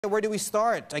Where do we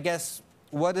start? I guess,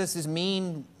 what does this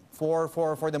mean for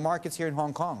the markets here in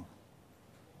Hong Kong?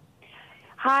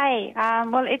 Hi.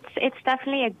 Well, it's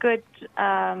definitely a good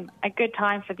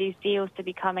time for these deals to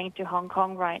be coming to Hong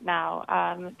Kong right now.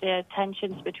 The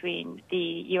tensions between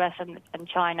the U.S. and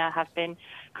China have been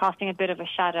casting a bit of a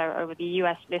shadow over the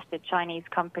U.S.-listed Chinese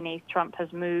companies. Trump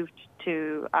has moved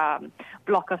to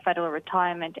block a federal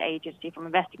retirement agency from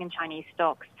investing in Chinese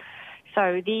stocks.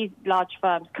 So these large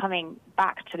firms coming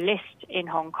back to list in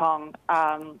Hong Kong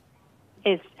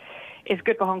is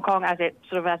good for Hong Kong as it's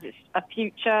a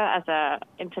future as a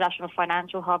international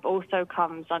financial hub. Also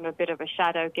comes under a bit of a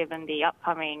shadow given the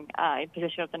upcoming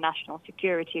imposition of the national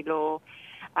security law,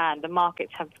 and the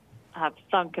markets have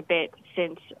sunk a bit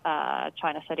since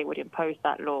China said it would impose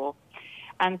that law.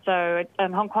 And so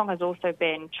Hong Kong has also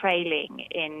been trailing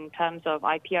in terms of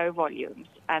IPO volumes,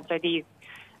 and so these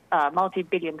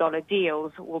multi-billion-dollar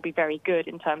deals will be very good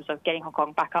in terms of getting Hong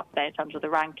Kong back up there in terms of the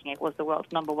ranking. It was the world's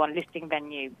 #1 listing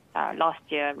venue last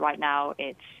year. Right now,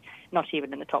 it's not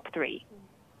even in the top 3.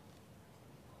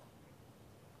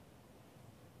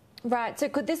 Right. So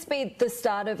could this be the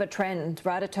start of a trend,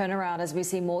 right, a turnaround as we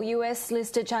see more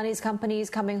US-listed Chinese companies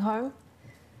coming home?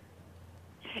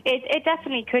 It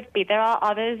definitely could be. There are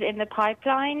others in the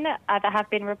pipeline that have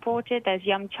been reported. There's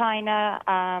Yum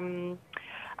China,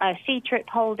 C-Trip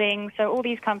Holdings. So all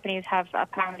these companies have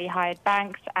apparently hired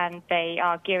banks, and they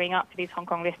are gearing up for these Hong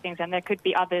Kong listings. And there could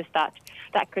be others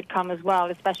that could come as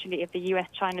well, especially if the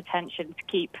U.S.-China tensions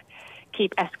keep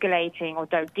escalating or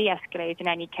don't de-escalate. In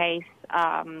any case,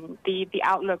 the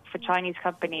outlook for Chinese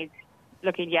companies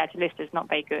looking to list is not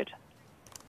very good.